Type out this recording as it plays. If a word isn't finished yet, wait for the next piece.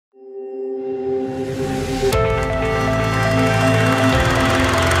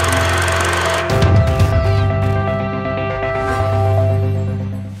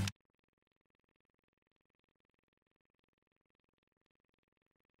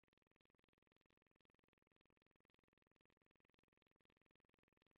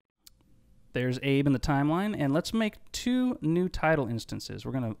There's Abe in the timeline, and let's make 2 new title instances.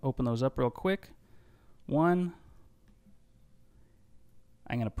 We're going to open those up real quick. One,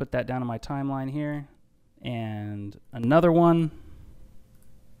 I'm going to put that down in my timeline here, and another one,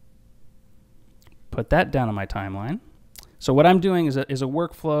 put that down on my timeline. So what I'm doing is a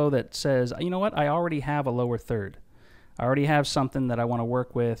workflow that says, you know what, I already have a lower third. I already have something that I want to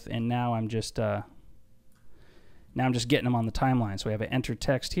work with, and now I'm just getting them on the timeline. So we have an enter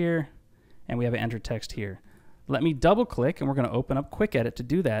text here, and we have an enter text here. Let me double click, and we're going to open up QuickEdit to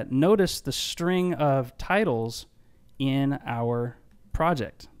do that. Notice the string of titles in our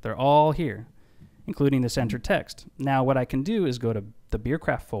project. They're all here, including this enter text. Now what I can do is go to the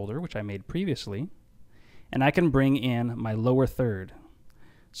Beercraft folder, which I made previously, and I can bring in my lower third.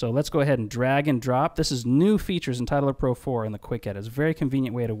 So let's go ahead and drag and drop. This is new features in Titler Pro 4 in the QuickEdit. It's a very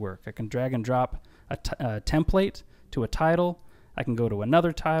convenient way to work. I can drag and drop a template to a title. I can go to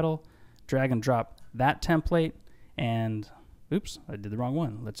another title, drag and drop that template, and oops, I did the wrong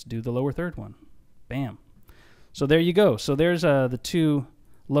one. Let's do the lower third one. Bam. So there you go. So there's the 2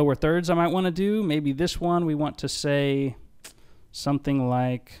 lower thirds I might want to do. Maybe this one we want to say something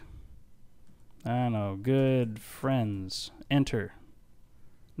like, I don't know, good friends, enter.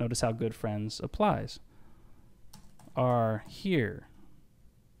 Notice how good friends applies. Are here.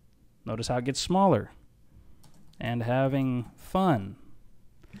 Notice how it gets smaller. And having fun.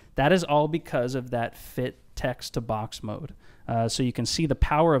 That is all because of that fit text to box mode. So you can see the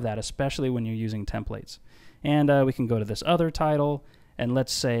power of that, especially when you're using templates. And we can go to this other title, and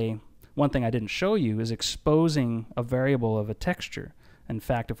let's say, one thing I didn't show you is exposing a variable of a texture. In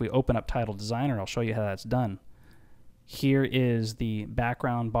fact, if we open up Title Designer, I'll show you how that's done. Here is the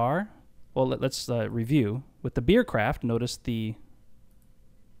background bar. Well, let's review. With the Beercraft, notice the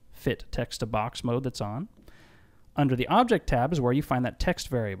fit text to box mode that's on. Under the Object tab is where you find that text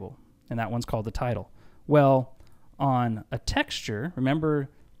variable, and that one's called the title. Well, on a texture, remember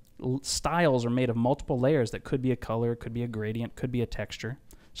styles are made of multiple layers that could be a color, could be a gradient, could be a texture.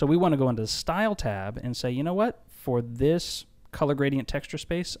 So we want to go into the Style tab and say, you know what, for this color gradient texture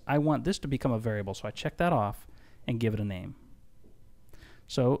space, I want this to become a variable. So I check that off and give it a name.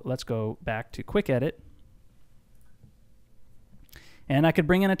 So let's go back to QuickEdit, and I could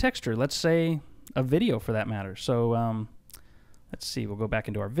bring in a texture. Let's say a video for that matter. So let's see, we'll go back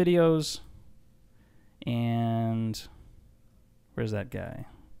into our videos, and where's that guy?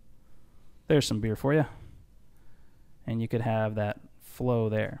 There's some beer for you. And you could have that flow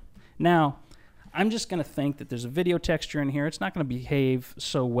there. Now, I'm just going to think that there's a video texture in here. It's not going to behave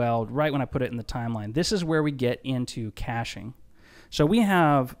so well right when I put it in the timeline. This is where we get into caching. So we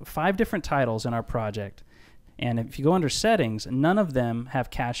have 5 different titles in our project, and if you go under settings, none of them have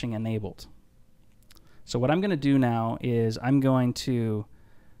caching enabled. So what I'm going to do now is I'm going to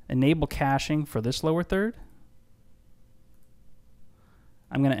enable caching for this lower third.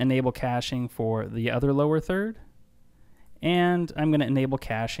 I'm going to enable caching for the other lower third. And I'm going to enable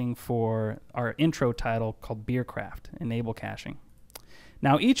caching for our intro title called Beercraft, enable caching.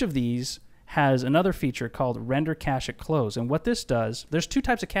 Now each of these has another feature called render cache at close. And what this does, there's 2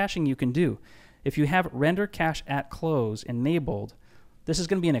 types of caching you can do. If you have render cache at close enabled, this is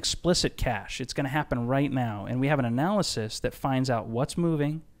going to be an explicit cache. It's going to happen right now. And we have an analysis that finds out what's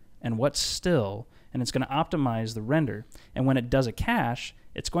moving and what's still, and it's going to optimize the render. And when it does a cache,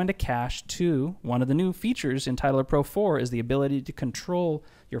 it's going to cache to one of the new features in Titler Pro 4 is the ability to control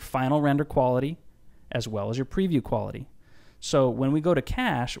your final render quality as well as your preview quality. So when we go to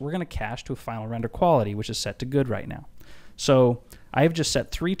cache, we're going to cache to a final render quality, which is set to good right now. So I've just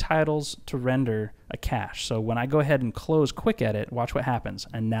set 3 titles to render a cache. So when I go ahead and close QuickEdit, watch what happens.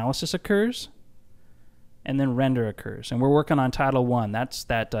 Analysis occurs, and then render occurs. And we're working on title 1. That's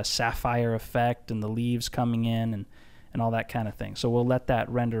that sapphire effect and the leaves coming in and all that kind of thing. So we'll let that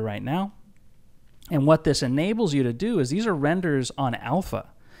render right now. And what this enables you to do is these are renders on alpha.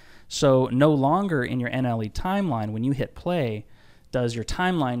 So no longer in your NLE timeline, when you hit play, does your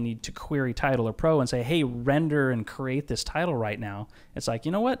timeline need to query Titler Pro and say, hey, render and create this title right now. It's like,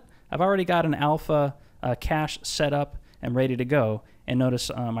 you know what? I've already got an alpha cache set up and ready to go. And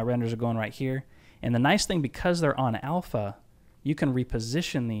notice my renders are going right here. And the nice thing, because they're on alpha, you can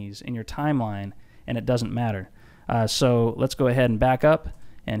reposition these in your timeline and it doesn't matter. So let's go ahead and back up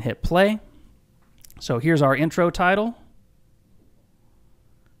and hit play. So here's our intro title.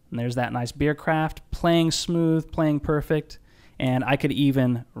 And there's that nice Beercraft, playing smooth, playing perfect. And I could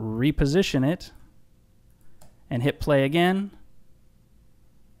even reposition it and hit play again.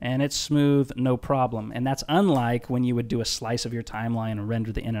 And it's smooth, no problem. And that's unlike when you would do a slice of your timeline and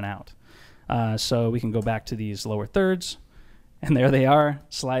render the in and out. So we can go back to these lower thirds. And there they are,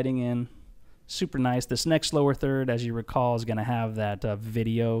 sliding in Super nice. This next lower third, as you recall, is going to have that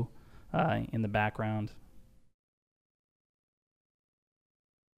video in the background.